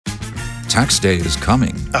Tax day is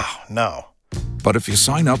coming. Oh, no. But if you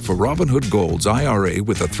sign up for Robinhood Gold's IRA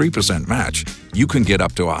with a 3% match, you can get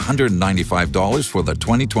up to $195 for the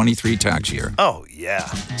 2023 tax year. Oh, yeah.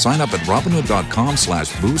 Sign up at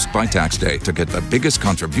Robinhood.com/boost by tax day to get the biggest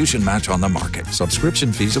contribution match on the market.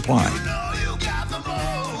 Subscription fees apply.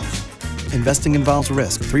 Investing involves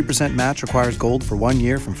risk. 3% match requires gold for 1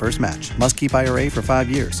 year from first match. Must keep IRA for 5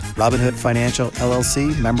 years. Robinhood Financial,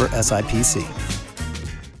 LLC, member SIPC.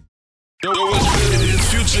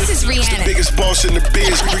 This is Rihanna. The biggest boss in the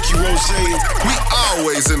biz, Ricky Rose. We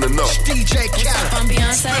always in the know. DJ Khaled. I'm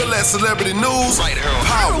Beyonce. Feel that celebrity news right here on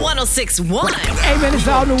Power 106.1. Hey, man, it's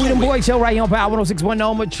all new We Them Boys show right here on Power 106.1.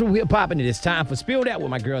 No more true hip hop, and it is time for Spill That with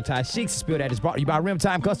my girl Ty Sheeks. Spill That is brought to you by Rim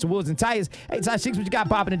Time Custom Woods and Tires. Hey, Ty Sheeks, what you got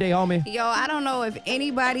popping today, homie? Yo, I don't know if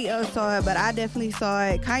anybody else saw it, but I definitely saw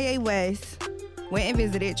it. Kanye West went and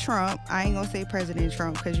visited Trump. I ain't gonna say President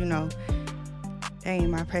Trump because, you know, they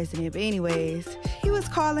ain't my president. But anyways, he was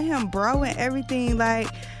calling him bro and everything. Like,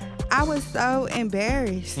 I was so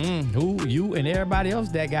embarrassed. Who, you and everybody else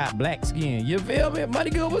that got black skin. You feel me?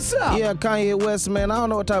 Money Good, what's up? Yeah, Kanye West, man, I don't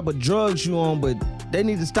know what type of drugs you on, but they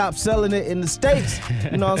need to stop selling it in the States.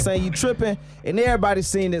 You know what I'm saying? You tripping, and everybody's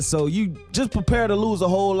seen it, so you just prepare to lose a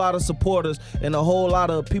whole lot of supporters and a whole lot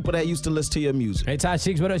of people that used to listen to your music. Hey, Ty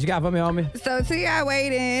Sheeks, what else you got for me, homie? So T.I.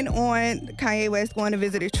 weighed in on Kanye West going to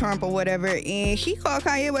visit Trump or whatever, and he called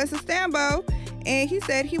Kanye West a Stambo, and he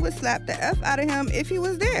said he would slap the F out of him if he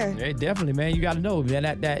was there. Hey, definitely, man. You got to know, man,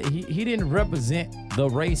 that he didn't represent the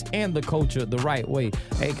race and the culture the right way.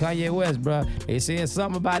 Hey, Kanye West, bro, they saying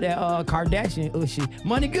something about that Kardashian Ushi.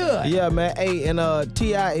 Money Good. Yeah, man. Hey, and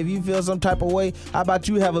T.I., if you feel some type of way, how about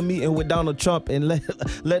you have a meeting with Donald Trump and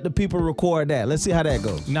let the people record that? Let's see how that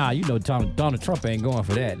goes. Nah, you know Donald Trump ain't going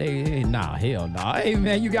for that. Nah, hell nah. Hey,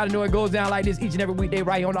 man, you got to know it goes down like this each and every weekday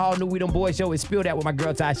right here on the all new We Them Boys show. It's Spill That with my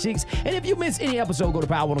girl Ty Sheeks. And if you miss any episode, go to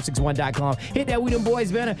power1061.com. Hit that We Them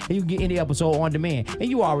Boys banner, and you can get any episode on demand. And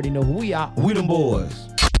you already know who we are. We Them Boys.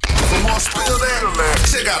 For more Spill That,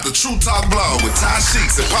 check out the True Talk blog with Ty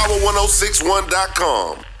Sheeks at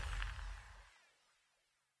power1061.com.